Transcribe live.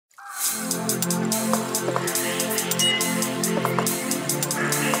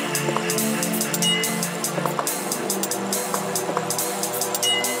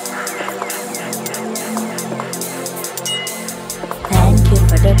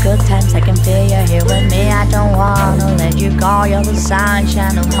good times, I can feel you here with me. I don't wanna let you go, you're the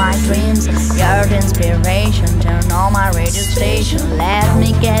sunshine of my dreams. You're the inspiration, turn on my radio station. Let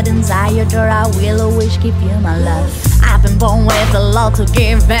me get inside your door, I will always give you my love. I've been born with a lot to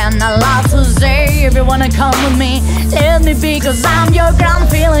give and a lot to say. If you wanna come with me, let me be, cause I'm your ground,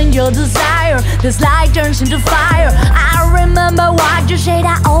 feeling your desire. This light turns into fire. I remember what you said,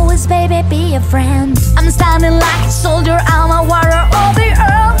 I always, baby, be a friend. I'm standing like a soldier, I'm a warrior of the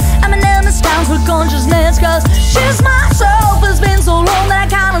earth. I'm an enemy stands for consciousness, cause she's myself. It's been so long that I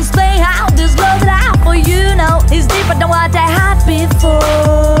can't explain how this love that I have for you now is deeper than what I had before.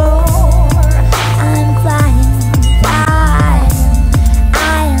 I'm flying.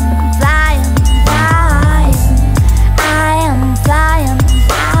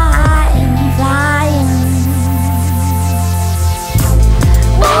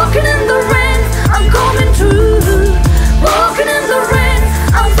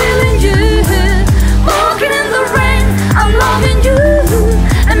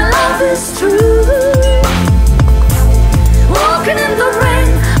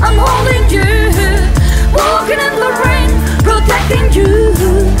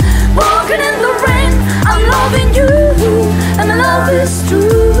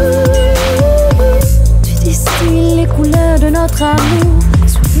 Tu distilles les couleurs de notre amour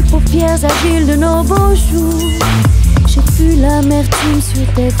sous les paupières agiles de nos beaux jours. J'ai vu l'amertume sur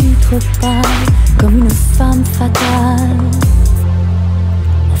tes vitres pâles comme une femme fatale.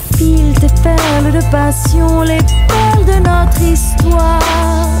 Au fil des perles de passion, les perles de notre histoire,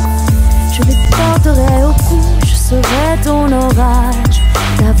 je les porterai au cou, je serai ton orage,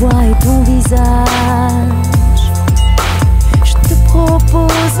 ta voix et ton visage.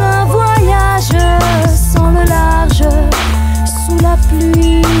 Propose un voyage sans le large, sous la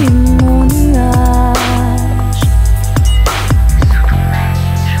pluie, mon nuage. Sous ton nez,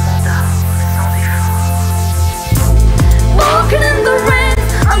 je m'endors sans défaut. Walking in the rain,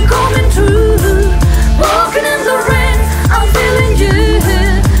 I'm coming through. Walking in the rain, I'm feeling you.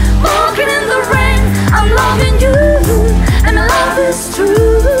 Walking in the rain, I'm loving you, and my love is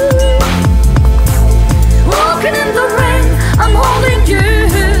true. Walking in the rain, I'm holding you.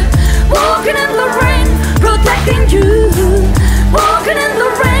 Walking in the rain, protecting you. Walking in the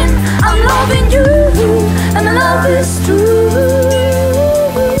rain, I'm loving you, and my love is true.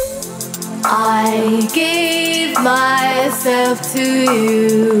 I gave myself to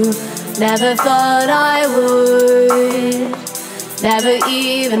you, never thought I would, never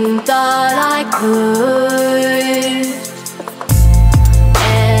even thought I could.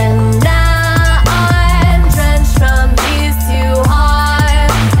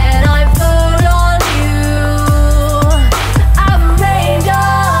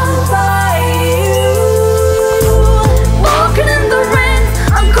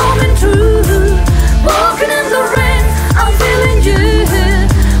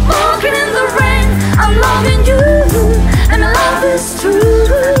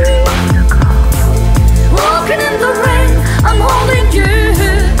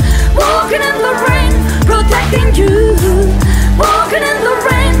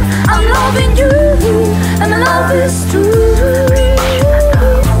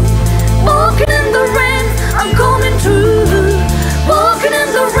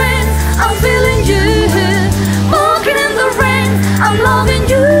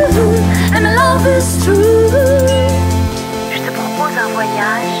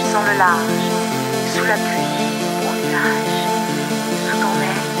 Sans le large, sous la pluie, mon nuage, sous ton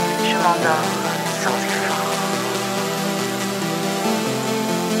nez, je m'endors.